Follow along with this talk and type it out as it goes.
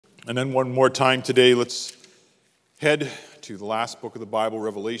And then one more time today, let's head to the last book of the Bible,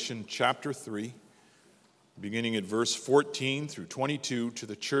 Revelation chapter 3, beginning at verse 14 through 22, to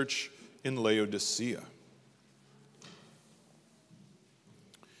the church in Laodicea.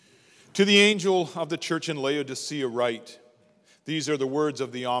 To the angel of the church in Laodicea write, these are the words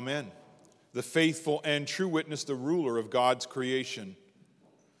of the Amen, the faithful and true witness, the ruler of God's creation.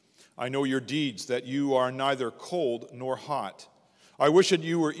 I know your deeds, that you are neither cold nor hot. I wish that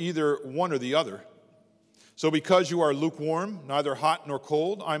you were either one or the other. So because you are lukewarm, neither hot nor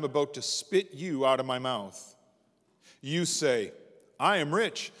cold, I am about to spit you out of my mouth. You say, I am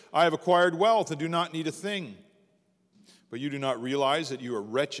rich, I have acquired wealth and do not need a thing. But you do not realize that you are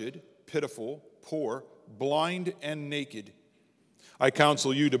wretched, pitiful, poor, blind, and naked. I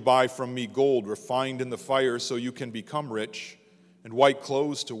counsel you to buy from me gold refined in the fire so you can become rich, and white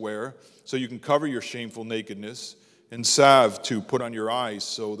clothes to wear so you can cover your shameful nakedness, and salve to put on your eyes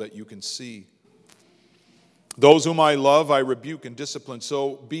so that you can see. Those whom I love I rebuke and discipline,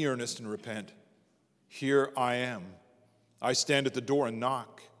 so be earnest and repent. Here I am. I stand at the door and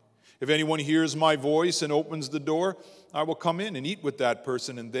knock. If anyone hears my voice and opens the door, I will come in and eat with that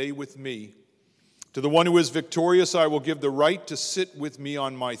person and they with me. To the one who is victorious I will give the right to sit with me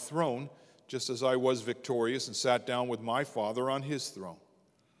on my throne, just as I was victorious and sat down with my Father on his throne.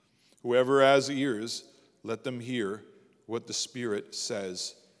 Whoever has ears, let them hear what the Spirit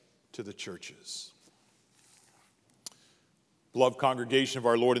says to the churches. Beloved congregation of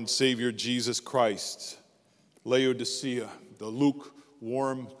our Lord and Savior Jesus Christ, Laodicea, the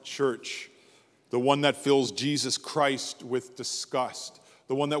lukewarm church, the one that fills Jesus Christ with disgust,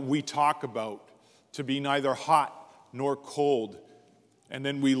 the one that we talk about to be neither hot nor cold. And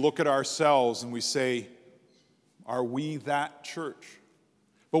then we look at ourselves and we say, are we that church?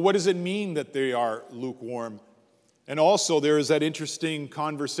 But what does it mean that they are lukewarm? And also there is that interesting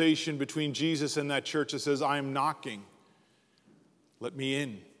conversation between Jesus and that church that says, I am knocking. Let me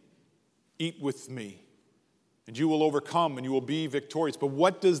in. Eat with me. And you will overcome and you will be victorious. But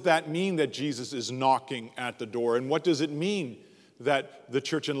what does that mean that Jesus is knocking at the door? And what does it mean that the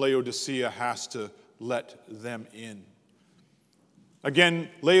church in Laodicea has to let them in? Again,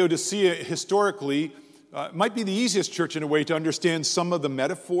 Laodicea historically might be the easiest church in a way to understand some of the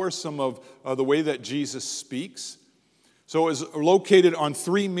metaphors, some of the way that Jesus speaks. So it is located on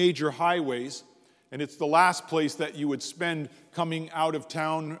 3 major highways, and it's the last place that you would spend coming out of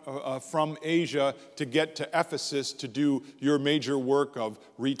town from Asia to get to Ephesus to do your major work of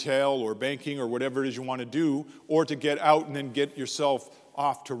retail or banking or whatever it is you want to do, or to get out and then get yourself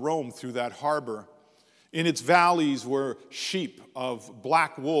off to Rome through that harbor. In its valleys were sheep of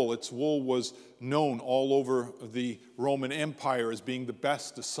black wool. Its wool was known all over the Roman Empire as being the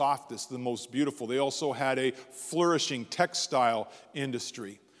best, the softest, the most beautiful. They also had a flourishing textile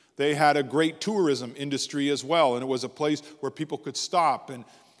industry. They had a great tourism industry as well, and it was a place where people could stop and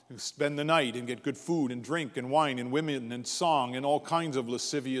spend the night and get good food and drink and wine and women and song and all kinds of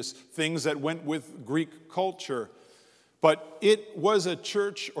lascivious things that went with Greek culture. But it was a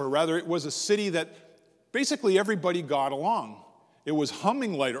church, or rather it was a city that basically everybody got along. It was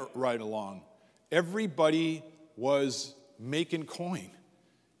humming right along. Everybody was making coin.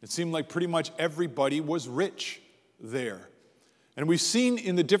 It seemed like pretty much everybody was rich there. And we've seen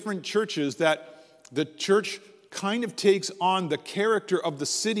in the different churches that the church kind of takes on the character of the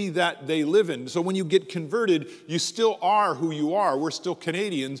city that they live in. So when you get converted, you still are who you are. We're still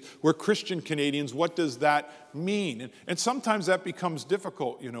Canadians. We're Christian Canadians. What does that mean? And sometimes that becomes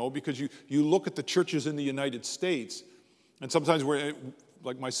difficult, because you look at the churches in the United States, and sometimes we're,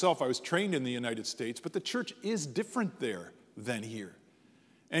 like myself, I was trained in the United States, but the church is different there than here.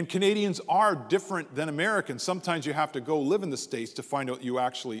 And Canadians are different than Americans. Sometimes you have to go live in the States to find out you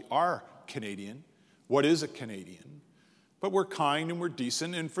actually are Canadian. What is a Canadian? But we're kind and we're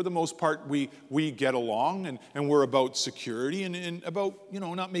decent, and for the most part, we get along, and we're about security and about,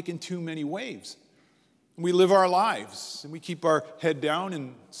 not making too many waves. We live our lives, and we keep our head down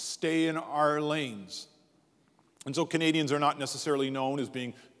and stay in our lanes. And so Canadians are not necessarily known as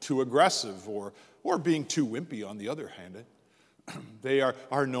being too aggressive or being too wimpy, on the other hand. They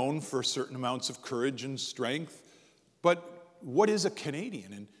are known for certain amounts of courage and strength. But what is a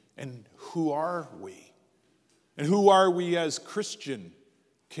Canadian, and who are we? And who are we as Christian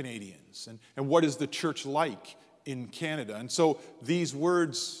Canadians? And what is the church like in Canada? And so these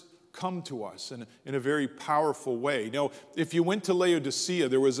words come to us in a very powerful way. If you went to Laodicea,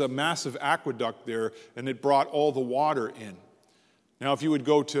 there was a massive aqueduct there, and it brought all the water in. Now, if you would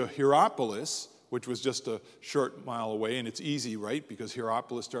go to Hierapolis, which was just a short mile away, and it's easy, right? Because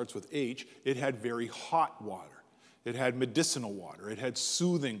Hierapolis starts with H. It had very hot water. It had medicinal water. It had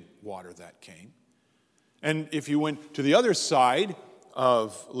soothing water that came. And if you went to the other side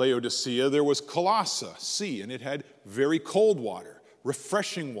of Laodicea, there was Colossae, sea, and it had very cold water,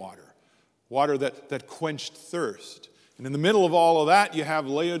 refreshing water, water that quenched thirst. And in the middle of all of that, you have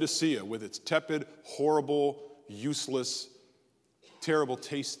Laodicea with its tepid, horrible, useless, terrible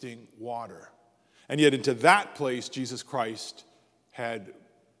tasting water. And yet into that place, Jesus Christ had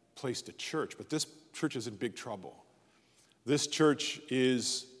placed a church. But this church is in big trouble. This church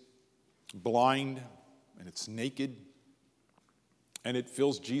is blind, and it's naked, and it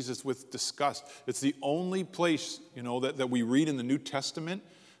fills Jesus with disgust. It's the only place, that we read in the New Testament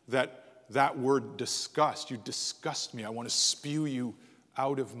that word disgust. You disgust me. I want to spew you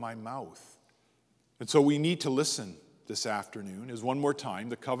out of my mouth. And so we need to listen this afternoon as one more time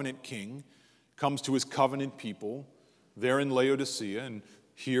the covenant king comes to his covenant people there in Laodicea and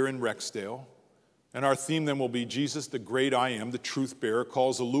here in Rexdale. And our theme then will be Jesus, the great I am, the truth bearer,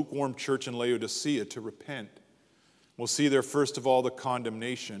 calls a lukewarm church in Laodicea to repent. We'll see there, first of all, the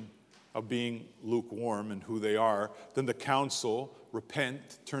condemnation of being lukewarm and who they are. Then the counsel,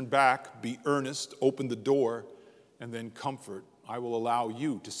 repent, turn back, be earnest, open the door, and then comfort. I will allow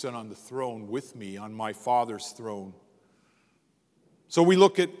you to sit on the throne with me, on my Father's throne. So we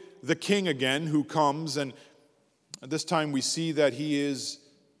look at the king again who comes, and this time we see that he is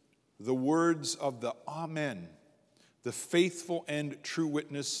the words of the Amen, the faithful and true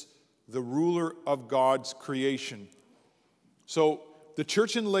witness, the ruler of God's creation. So the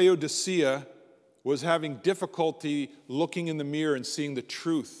church in Laodicea was having difficulty looking in the mirror and seeing the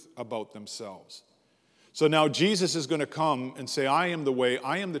truth about themselves. So now Jesus is going to come and say, I am the way,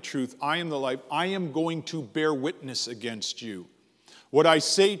 I am the truth, I am the life, I am going to bear witness against you. What I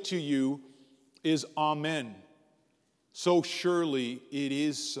say to you is Amen. So surely it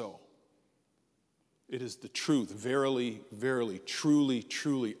is so. It is the truth. Verily, verily, truly,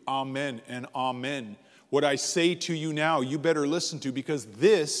 truly. Amen and amen. What I say to you now, you better listen to, because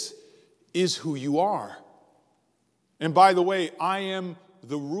this is who you are. And by the way, I am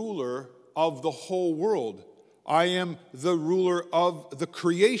the ruler of the whole world. I am the ruler of the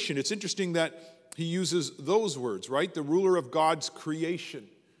creation. It's interesting that he uses those words, right? The ruler of God's creation. And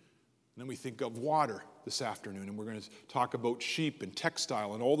then we think of water this afternoon, and we're going to talk about sheep and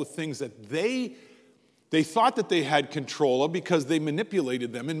textile and all the things that they thought that they had control of because they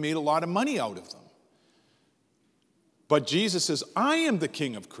manipulated them and made a lot of money out of them. But Jesus says, I am the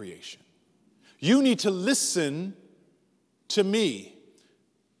king of creation. You need to listen to me.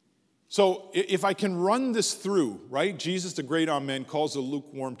 So if I can run this through, right? Jesus, the great Amen, calls the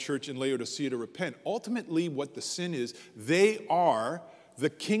lukewarm church in Laodicea to repent. Ultimately, what the sin is, they are the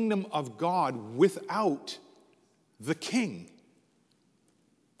kingdom of God without the king.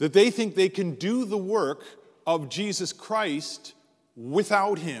 That they think they can do the work of Jesus Christ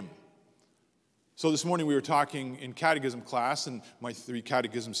without him. So this morning we were talking in catechism class, and my 3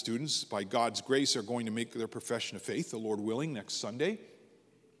 catechism students, by God's grace, are going to make their profession of faith, the Lord willing, next Sunday.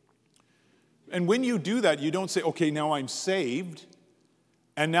 And when you do that, you don't say, okay, now I'm saved,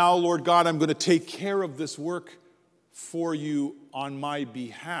 and now, Lord God, I'm going to take care of this work for you on my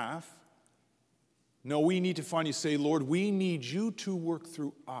behalf. No, we need to finally say, Lord, we need you to work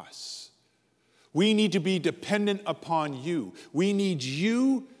through us. We need to be dependent upon you. We need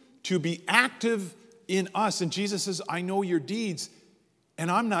you to be active in us. And Jesus says, I know your deeds,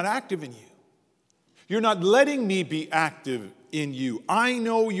 and I'm not active in you. You're not letting me be active in you. I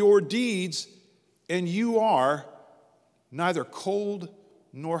know your deeds, and you are neither cold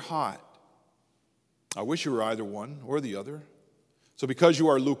nor hot. I wish you were either one or the other. So because you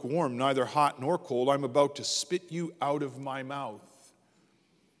are lukewarm, neither hot nor cold, I'm about to spit you out of my mouth.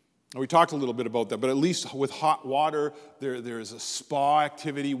 Now, we talked a little bit about that, but at least with hot water, there's a spa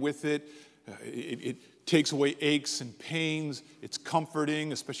activity with it. It takes away aches and pains. It's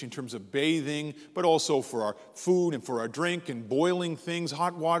comforting, especially in terms of bathing, but also for our food and for our drink and boiling things.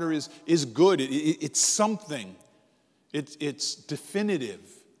 Hot water is good. It's something. It's definitive.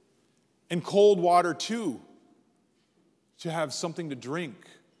 And cold water, too, to have something to drink,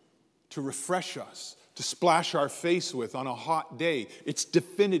 to refresh us, to splash our face with on a hot day. It's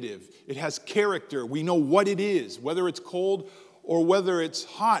definitive. It has character. We know what it is, whether it's cold or whether it's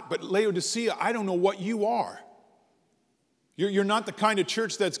hot. But Laodicea, I don't know what you are. You're not the kind of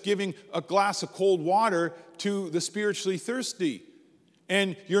church that's giving a glass of cold water to the spiritually thirsty.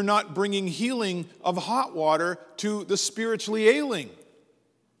 And you're not bringing healing of hot water to the spiritually ailing.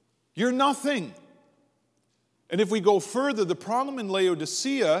 You're nothing. And if we go further, the problem in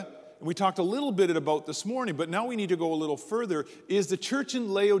Laodicea, and we talked a little bit about this morning, but now we need to go a little further, is the church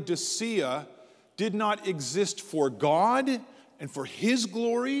in Laodicea did not exist for God and for his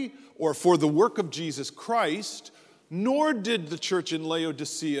glory or for the work of Jesus Christ, nor did the church in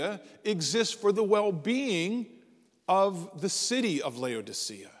Laodicea exist for the well-being of the city of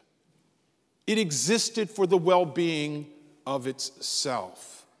Laodicea. It existed for the well-being of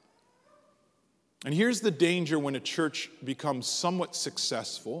itself. And here's the danger when a church becomes somewhat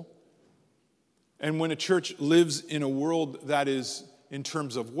successful and when a church lives in a world that is, in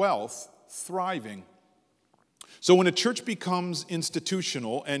terms of wealth, thriving. So when a church becomes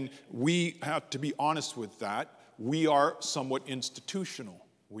institutional, and we have to be honest with that, we are somewhat institutional.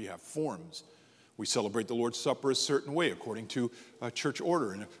 We have forms. We celebrate the Lord's Supper a certain way, according to church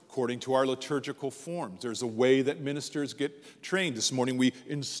order and according to our liturgical forms. There's a way that ministers get trained. This morning we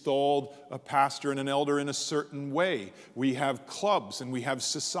installed a pastor and an elder in a certain way. We have clubs and we have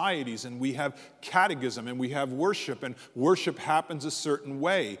societies and we have catechism and we have worship, and worship happens a certain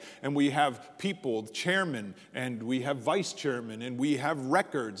way. And we have people, chairman, and we have vice chairman, and we have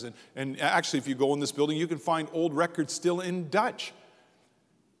records. And actually, if you go in this building, you can find old records still in Dutch.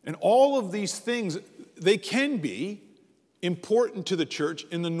 And all of these things, they can be important to the church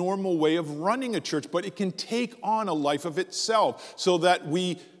in the normal way of running a church, but it can take on a life of itself so that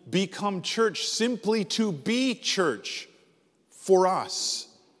we become church simply to be church for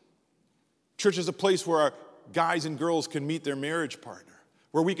us. Church is a place where our guys and girls can meet their marriage partner,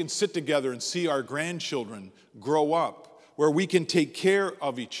 where we can sit together and see our grandchildren grow up, where we can take care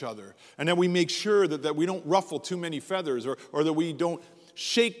of each other, and that we make sure that we don't ruffle too many feathers or that we don't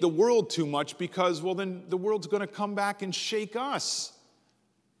shake the world too much, because, well, then the world's going to come back and shake us.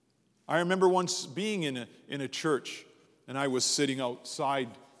 I remember once being in a church, and I was sitting outside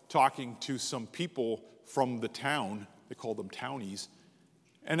talking to some people from the town. They called them townies.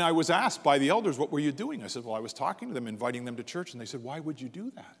 And I was asked by the elders, what were you doing? I said, well, I was talking to them, inviting them to church. And they said, why would you do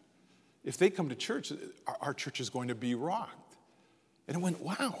that? If they come to church, our church is going to be rocked. And I went,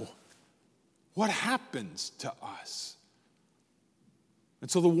 wow, what happens to us? And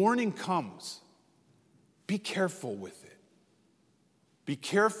so the warning comes, be careful with it. Be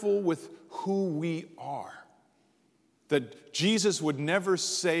careful with who we are. That Jesus would never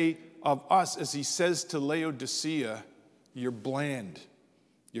say of us, as he says to Laodicea, you're bland,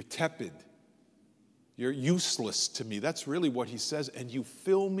 you're tepid, you're useless to me. That's really what he says. And you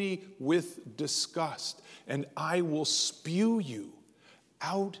fill me with disgust, and I will spew you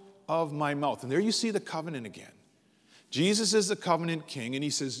out of my mouth. And there you see the covenant again. Jesus is the covenant king, and he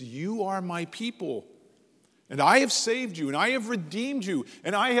says, you are my people, and I have saved you, and I have redeemed you,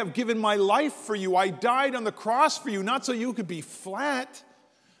 and I have given my life for you. I died on the cross for you, not so you could be flat,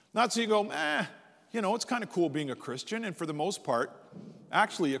 not so you go, it's kind of cool being a Christian, and for the most part,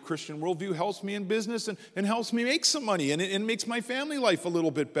 actually a Christian worldview helps me in business and helps me make some money, and it makes my family life a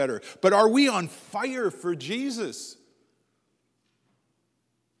little bit better. But are we on fire for Jesus?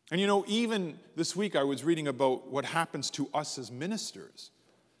 And even this week I was reading about what happens to us as ministers.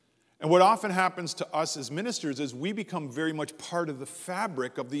 And what often happens to us as ministers is we become very much part of the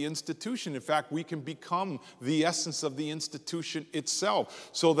fabric of the institution. In fact, we can become the essence of the institution itself.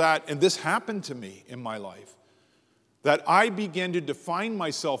 So that, and this happened to me in my life, that I began to define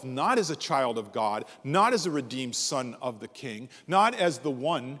myself not as a child of God, not as a redeemed son of the King, not as the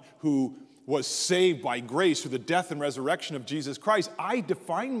one who was saved by grace through the death and resurrection of Jesus Christ. I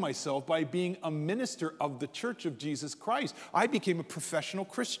defined myself by being a minister of the Church of Jesus Christ. I became a professional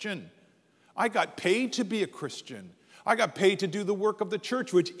Christian. I got paid to be a Christian. I got paid to do the work of the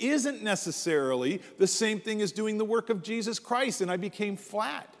church, which isn't necessarily the same thing as doing the work of Jesus Christ, and I became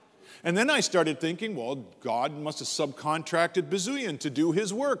flat. And then I started thinking, well, God must have subcontracted Bezuyen to do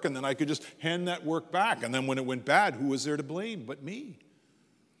his work, and then I could just hand that work back. And then when it went bad, who was there to blame but me?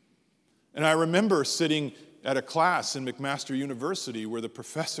 And I remember sitting at a class in McMaster University where the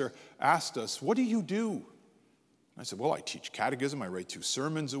professor asked us, what do you do? I said, well, I teach catechism. I write 2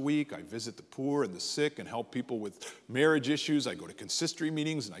 sermons a week. I visit the poor and the sick and help people with marriage issues. I go to consistory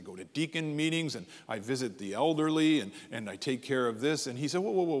meetings and I go to deacon meetings and I visit the elderly and I take care of this. And he said,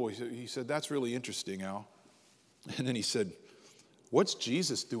 whoa. He said, that's really interesting, Al. And then he said, what's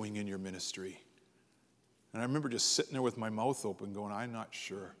Jesus doing in your ministry? And I remember just sitting there with my mouth open going, I'm not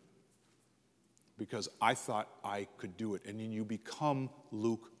sure. Because I thought I could do it. And then you become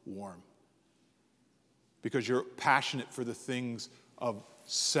lukewarm. Because you're passionate for the things of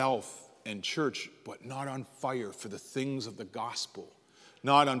self and church, but not on fire for the things of the gospel.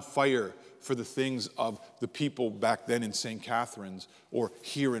 Not on fire for the things of the people back then in St. Catherine's or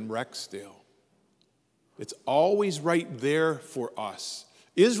here in Rexdale. It's always right there for us.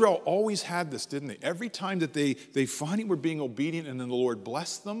 Israel always had this, didn't they? Every time that they finally were being obedient and then the Lord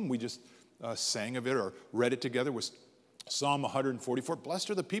blessed them, we just sang of it or read it together, was Psalm 144, blessed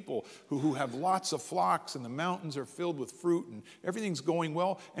are the people who have lots of flocks and the mountains are filled with fruit and everything's going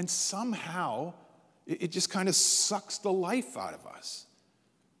well. And somehow it just kind of sucks the life out of us.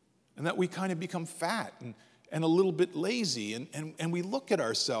 And that we kind of become fat and a little bit lazy. And we look at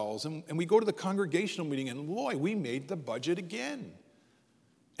ourselves and we go to the congregational meeting and boy, we made the budget again.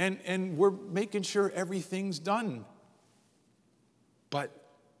 And we're making sure everything's done. But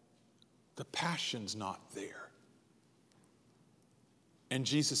the passion's not there. And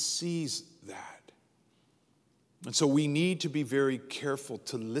Jesus sees that. And so we need to be very careful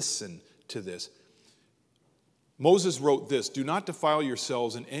to listen to this. Moses wrote this, do not defile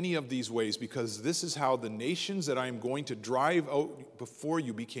yourselves in any of these ways, because this is how the nations that I am going to drive out before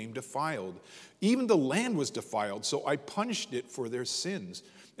you became defiled. Even the land was defiled, so I punished it for their sins.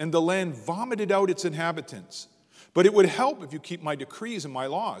 And the land vomited out its inhabitants. But it would help if you keep my decrees and my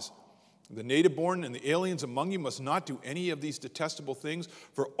laws. The native-born and the aliens among you must not do any of these detestable things,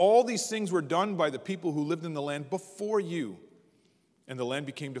 for all these things were done by the people who lived in the land before you, and the land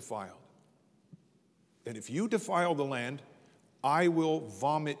became defiled. And if you defile the land, I will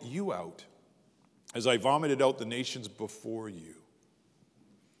vomit you out, as I vomited out the nations before you.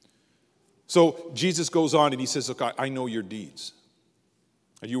 So Jesus goes on and he says, look, I know your deeds.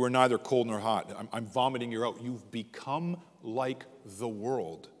 You were neither cold nor hot. I'm vomiting you out. You've become like the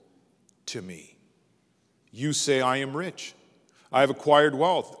world to me. You say, I am rich. I have acquired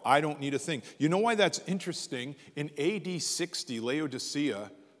wealth. I don't need a thing. You know why that's interesting? In AD 60,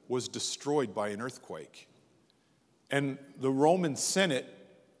 Laodicea was destroyed by an earthquake. And the Roman Senate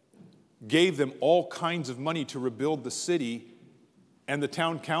gave them all kinds of money to rebuild the city. And the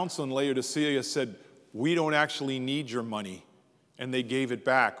town council in Laodicea said, we don't actually need your money. And they gave it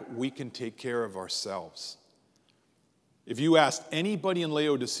back. We can take care of ourselves. If you asked anybody in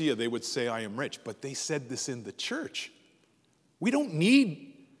Laodicea, they would say, I am rich. But they said this in the church. We don't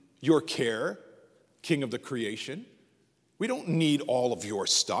need your care, King of the creation. We don't need all of your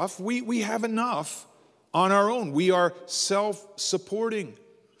stuff. We have enough on our own. We are self-supporting.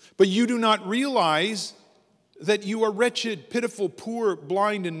 But you do not realize that you are wretched, pitiful, poor,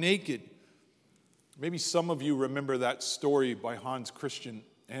 blind, and naked. Maybe some of you remember that story by Hans Christian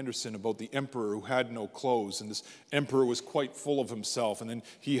Andersen about the emperor who had no clothes, and this emperor was quite full of himself, and then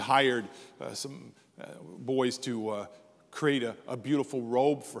he hired some boys to create a beautiful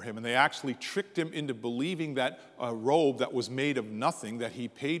robe for him, and they actually tricked him into believing that a robe that was made of nothing that he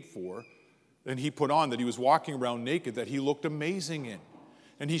paid for, and he put on, that he was walking around naked, that he looked amazing in.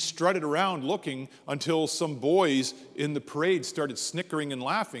 And he strutted around looking until some boys in the parade started snickering and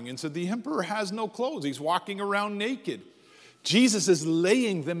laughing and said, the emperor has no clothes, he's walking around naked. Jesus is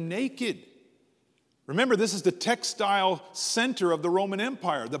laying them naked. Remember, this is the textile center of the Roman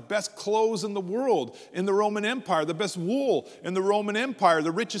Empire. The best clothes in the world in the Roman Empire. The best wool in the Roman Empire.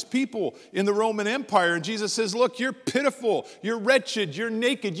 The richest people in the Roman Empire. And Jesus says, look, you're pitiful. You're wretched. You're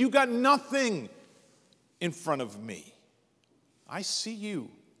naked. You got nothing in front of me. I see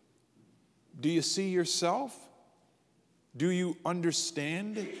you. Do you see yourself? Do you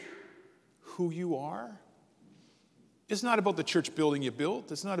understand who you are? It's not about the church building you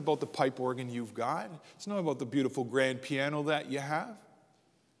built. It's not about the pipe organ you've got. It's not about the beautiful grand piano that you have.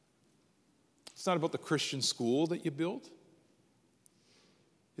 It's not about the Christian school that you built.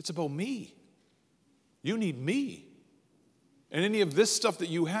 It's about me. You need me. And any of this stuff that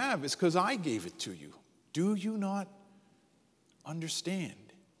you have is because I gave it to you. Do you not understand?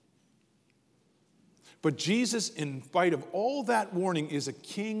 But Jesus, in spite of all that warning, is a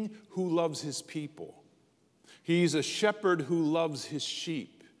king who loves his people. He's a shepherd who loves his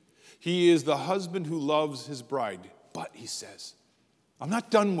sheep. He is the husband who loves his bride. But, he says, I'm not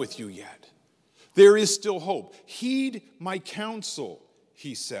done with you yet. There is still hope. Heed my counsel,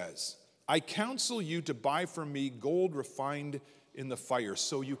 he says. I counsel you to buy from me gold refined in the fire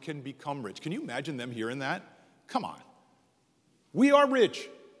so you can become rich. Can you imagine them hearing that? Come on. We are rich.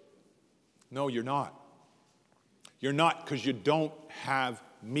 No, you're not. You're not, because you don't have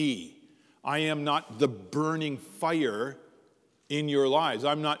me. I am not the burning fire in your lives.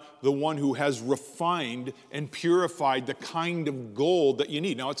 I'm not the one who has refined and purified the kind of gold that you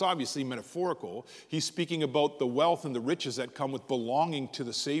need. Now, it's obviously metaphorical. He's speaking about the wealth and the riches that come with belonging to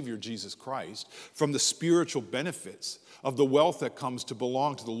the Savior, Jesus Christ, from the spiritual benefits of the wealth that comes to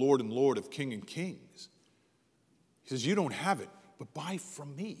belong to the Lord and Lord of King and Kings. He says, you don't have it, but buy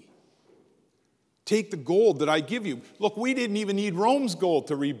from me. Take the gold that I give you. Look, we didn't even need Rome's gold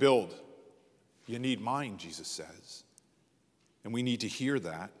to rebuild. You need mine, Jesus says. And we need to hear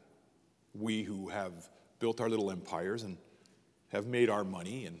that, we who have built our little empires and have made our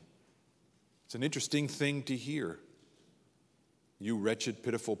money. And it's an interesting thing to hear. You wretched,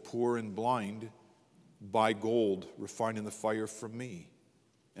 pitiful, poor, and blind, buy gold refined in the fire from me,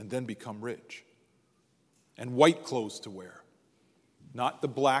 and then become rich. And white clothes to wear, not the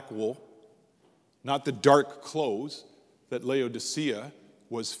black wool, not the dark clothes that Laodicea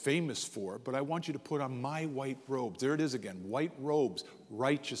was famous for, but I want you to put on my white robes. There it is again, white robes,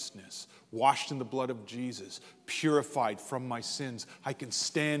 righteousness, washed in the blood of Jesus, purified from my sins. I can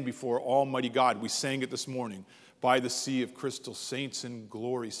stand before Almighty God. We sang it this morning. By the sea of crystal, saints in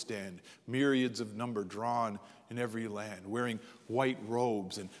glory stand, myriads of number drawn in every land, wearing white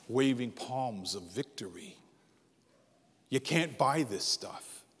robes and waving palms of victory. You can't buy this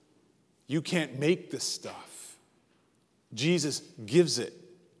stuff. You can't make this stuff. Jesus gives it.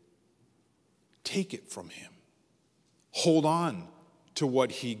 Take it from him. Hold on to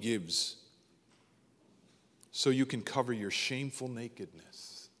what he gives so you can cover your shameful nakedness.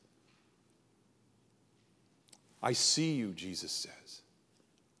 I see you, Jesus says.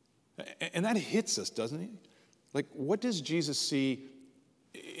 And that hits us, doesn't it? Like, what does Jesus see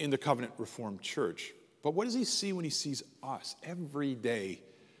in the Covenant Reformed Church? But what does he see when he sees us every day?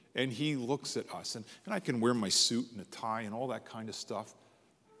 And he looks at us. And I can wear my suit and a tie and all that kind of stuff.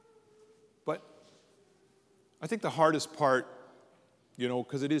 But I think the hardest part,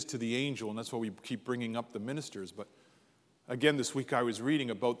 because it is to the angel, and that's why we keep bringing up the ministers. But again, this week I was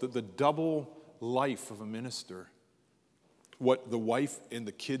reading about the double life of a minister, what the wife and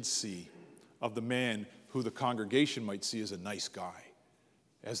the kids see of the man who the congregation might see as a nice guy,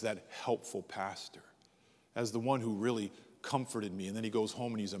 as that helpful pastor, as the one who really comforted me, and then he goes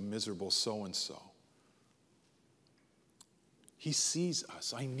home and he's a miserable so-and-so. He sees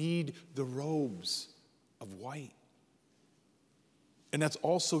us. I need the robes of white. And that's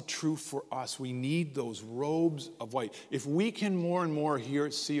also true for us. We need those robes of white. If we can more and more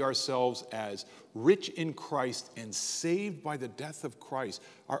see ourselves as rich in Christ and saved by the death of Christ,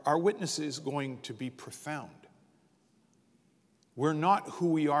 our witness is going to be profound. We're not who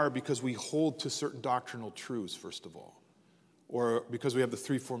we are because we hold to certain doctrinal truths, first of all, or because we have the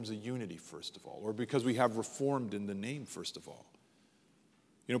three forms of unity, first of all, or because we have reformed in the name, first of all.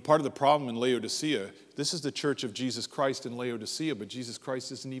 Part of the problem in Laodicea, this is the church of Jesus Christ in Laodicea, but Jesus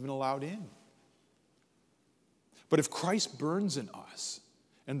Christ isn't even allowed in. But if Christ burns in us,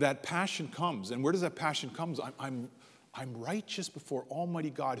 and that passion comes, and where does that passion come? I'm righteous before Almighty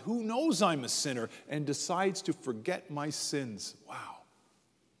God, who knows I'm a sinner, and decides to forget my sins. Wow.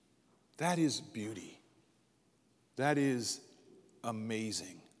 That is beauty. That is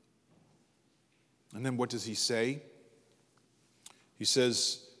amazing. And then what does he say? He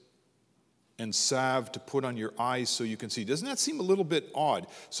says, and salve to put on your eyes so you can see. Doesn't that seem a little bit odd?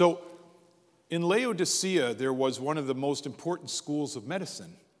 So in Laodicea, there was one of the most important schools of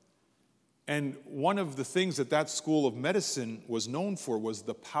medicine. And one of the things that school of medicine was known for was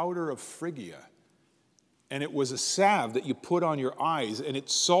the powder of Phrygia. And it was a salve that you put on your eyes, and it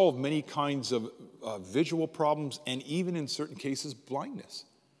solved many kinds of visual problems and even in certain cases blindness.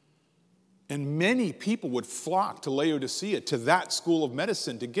 And many people would flock to Laodicea, to that school of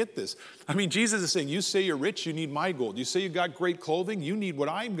medicine, to get this. I mean, Jesus is saying, you say you're rich, you need my gold. You say you got great clothing, you need what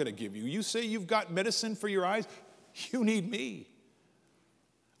I'm going to give you. You say you've got medicine for your eyes, you need me.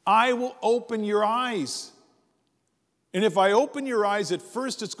 I will open your eyes. And if I open your eyes, at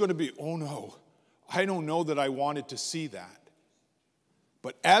first it's going to be, oh no, I don't know that I wanted to see that.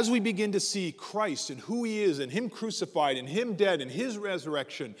 But as we begin to see Christ and who he is, and him crucified, and him dead, and his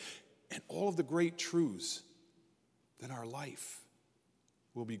resurrection, and all of the great truths, then our life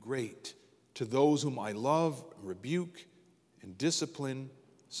will be great. To those whom I love, rebuke, and discipline,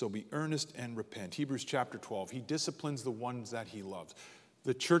 so be earnest and repent. Hebrews chapter 12, he disciplines the ones that he loves.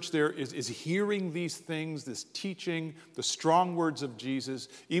 The church there is hearing these things, this teaching, the strong words of Jesus,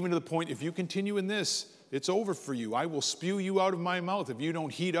 even to the point, if you continue in this, it's over for you. I will spew you out of my mouth if you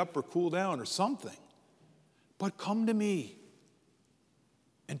don't heat up or cool down or something. But come to me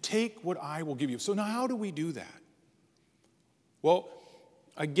and take what I will give you. So now how do we do that? Well,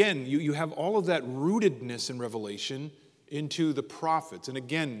 again, you have all of that rootedness in Revelation into the prophets. And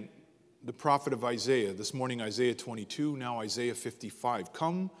again, the prophet of Isaiah, this morning Isaiah 22, now Isaiah 55.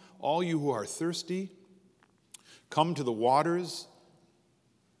 Come, all you who are thirsty, come to the waters,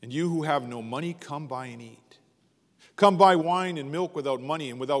 and you who have no money, come buy and eat. Come buy wine and milk without money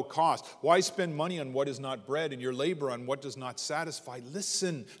and without cost. Why spend money on what is not bread and your labor on what does not satisfy?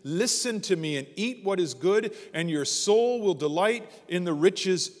 Listen to me and eat what is good, and your soul will delight in the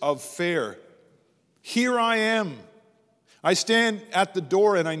riches of fare. Here I am. I stand at the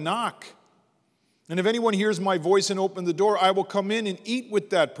door and I knock. And if anyone hears my voice and opens the door, I will come in and eat with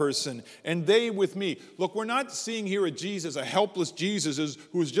that person, and they with me. Look, we're not seeing here a Jesus, a helpless Jesus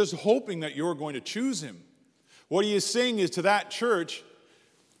who is just hoping that you're going to choose him. What he is saying is to that church,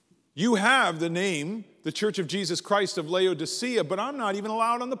 you have the name, the Church of Jesus Christ of Laodicea, but I'm not even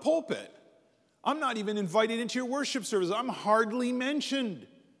allowed on the pulpit. I'm not even invited into your worship service. I'm hardly mentioned.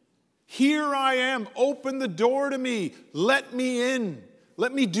 Here I am. Open the door to me. Let me in.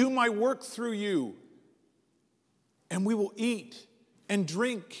 Let me do my work through you. And we will eat and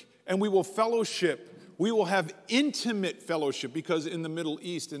drink, and we will fellowship. We will have intimate fellowship, because in the Middle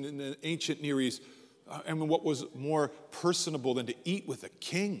East and in the ancient Near East, what was more personable than to eat with a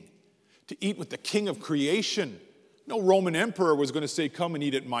king? To eat with the king of creation. No Roman emperor was going to say, come and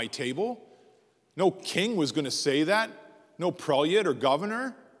eat at my table. No king was going to say that. No prelate or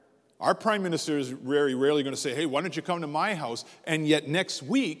governor. Our prime minister is very rarely going to say, hey, why don't you come to my house? And yet next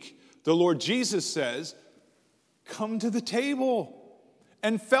week, the Lord Jesus says, come to the table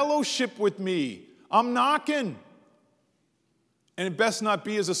and fellowship with me. I'm knocking. And it best not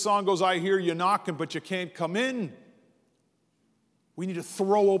be, as the song goes, I hear you knocking, but you can't come in. We need to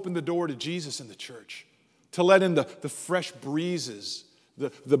throw open the door to Jesus in the church, to let in the fresh breezes,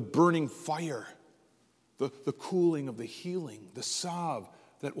 the burning fire, the cooling of the healing, the salve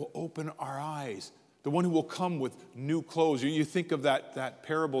that will open our eyes, the one who will come with new clothes. You think of that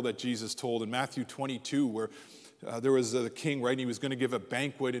parable that Jesus told in Matthew 22, where there was a king, right? And he was going to give a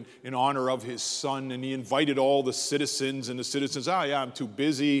banquet in honor of his son, and he invited all the citizens, and the citizens, I'm too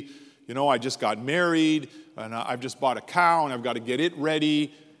busy. I just got married, and I've just bought a cow, and I've got to get it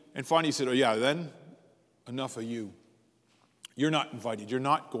ready. And finally he said, then enough of you. You're not invited. You're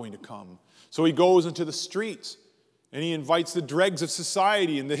not going to come. So he goes into the streets, and he invites the dregs of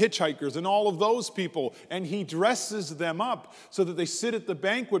society and the hitchhikers and all of those people, and he dresses them up so that they sit at the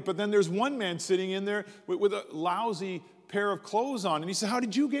banquet. But then there's one man sitting in there with a lousy pair of clothes on, and he said, how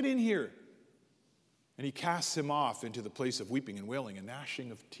did you get in here? And he casts him off into the place of weeping and wailing and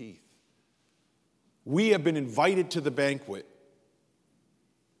gnashing of teeth. We have been invited to the banquet.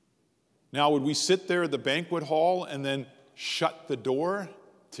 Now, would we sit there at the banquet hall and then shut the door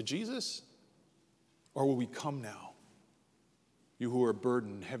to Jesus? Or will we come now? You who are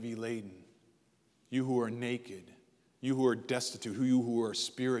burdened, heavy laden, you who are naked, you who are destitute, you who are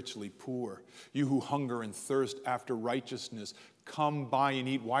spiritually poor, you who hunger and thirst after righteousness, come by and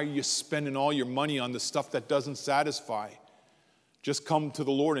eat. Why are you spending all your money on the stuff that doesn't satisfy? Just come to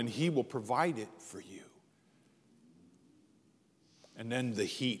the Lord and he will provide it for you. And then the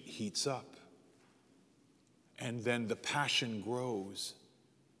heat heats up. And then the passion grows.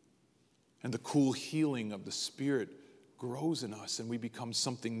 And the cool healing of the Spirit grows in us, and we become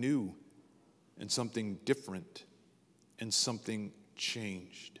something new and something different and something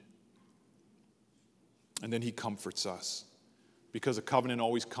changed. And then he comforts us, because a covenant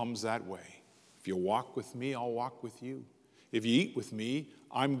always comes that way. If you walk with me, I'll walk with you. If you eat with me,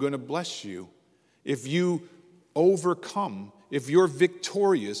 I'm going to bless you. If you overcome, if you're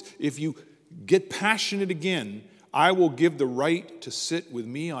victorious, if you get passionate again, I will give the right to sit with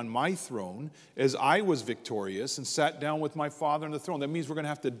me on my throne as I was victorious and sat down with my Father on the throne. That means we're going to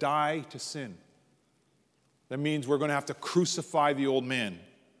have to die to sin. That means we're going to have to crucify the old man.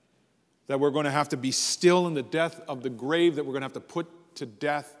 That we're going to have to be still in the death of the grave, that we're going to have to put to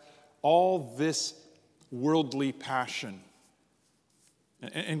death all this worldly passion.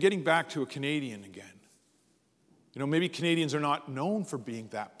 And getting back to a Canadian again. Maybe Canadians are not known for being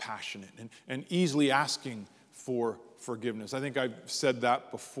that passionate and easily asking for forgiveness. I think I've said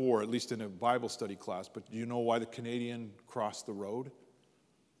that before, at least in a Bible study class, but do you know why the Canadian crossed the road?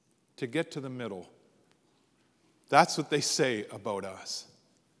 To get to the middle. That's what they say about us.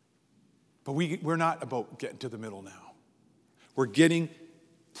 But we're not about getting to the middle now. We're getting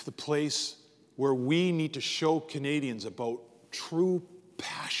to the place where we need to show Canadians about true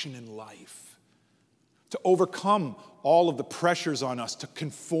passion in life, to overcome all of the pressures on us to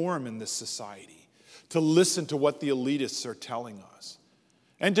conform in this society, to listen to what the elitists are telling us,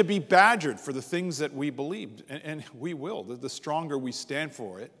 and to be badgered for the things that we believed. And we will. The stronger we stand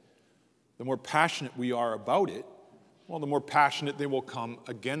for it, the more passionate we are about it, well, the more passionate they will come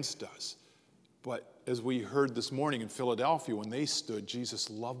against us. But as we heard this morning in Philadelphia, when they stood, Jesus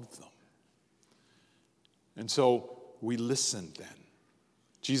loved them. And so we listened then.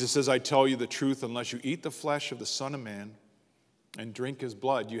 Jesus says, I tell you the truth, unless you eat the flesh of the Son of Man and drink his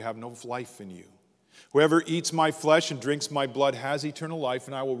blood, you have no life in you. Whoever eats my flesh and drinks my blood has eternal life,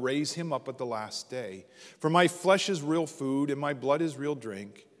 and I will raise him up at the last day. For my flesh is real food, and my blood is real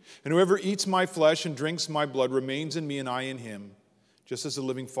drink. And whoever eats my flesh and drinks my blood remains in me, and I in him. Just as the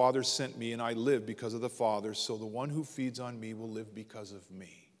living Father sent me, and I live because of the Father, so the one who feeds on me will live because of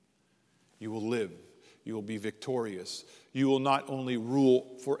me. You will live. You will be victorious. You will not only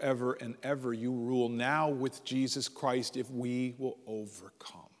rule forever and ever, you rule now with Jesus Christ if we will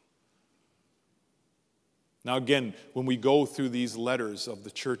overcome. Now again, when we go through these letters of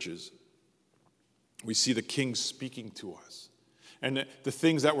the churches, we see the King speaking to us. And the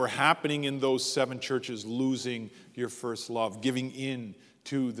things that were happening in those 7 churches, losing your first love, giving in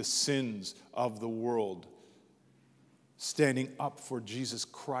to the sins of the world, standing up for Jesus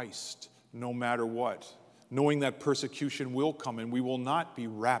Christ no matter what, knowing that persecution will come and we will not be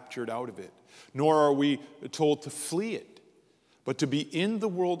raptured out of it, nor are we told to flee it, but to be in the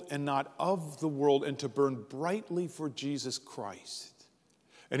world and not of the world, and to burn brightly for Jesus Christ.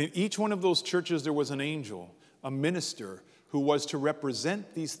 And in each one of those churches there was an angel, a minister, who was to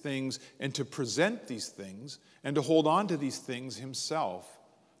represent these things and to present these things and to hold on to these things himself,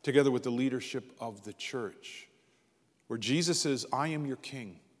 together with the leadership of the church, where Jesus says, I am your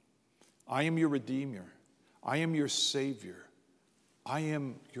King. I am your Redeemer. I am your Savior. I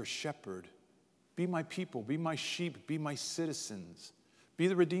am your shepherd. Be my people. Be my sheep. Be my citizens. Be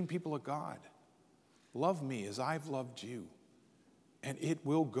the redeemed people of God. Love me as I've loved you, and it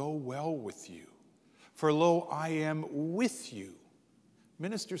will go well with you. For lo, I am with you.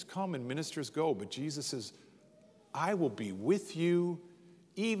 Ministers come and ministers go, but Jesus says, I will be with you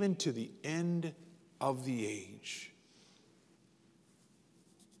even to the end of the age.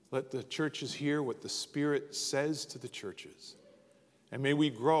 Let the churches hear what the Spirit says to the churches. And may we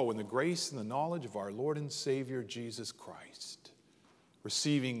grow in the grace and the knowledge of our Lord and Savior, Jesus Christ,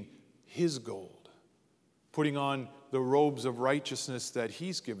 receiving his gold, putting on the robes of righteousness that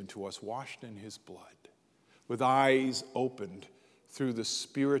he's given to us, washed in his blood, with eyes opened through the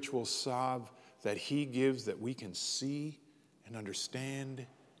spiritual salve that he gives, that we can see and understand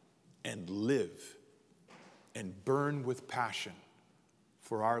and live and burn with passion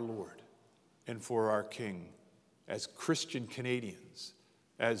for our Lord and for our King, as Christian Canadians,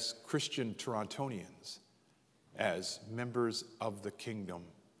 as Christian Torontonians, as members of the kingdom,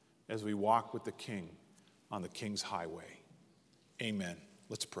 as we walk with the King on the King's highway. Amen.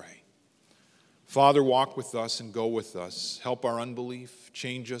 Let's pray. Father, walk with us and go with us. Help our unbelief.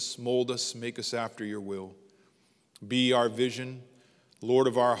 Change us, mold us, make us after your will. Be our vision, Lord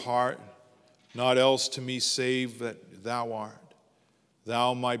of our heart. Not else to me save that thou art.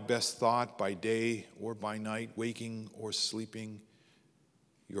 Thou my best thought by day or by night, waking or sleeping.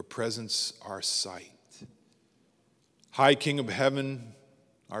 Your presence our sight. High King of heaven,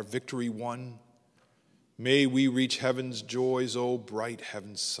 our victory won. May we reach heaven's joys, O bright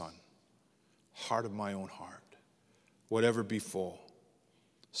heaven's sun. Heart of my own heart, whatever befall,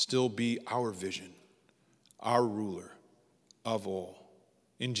 still be our vision, our ruler of all.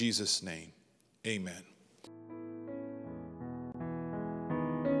 In Jesus' name, amen.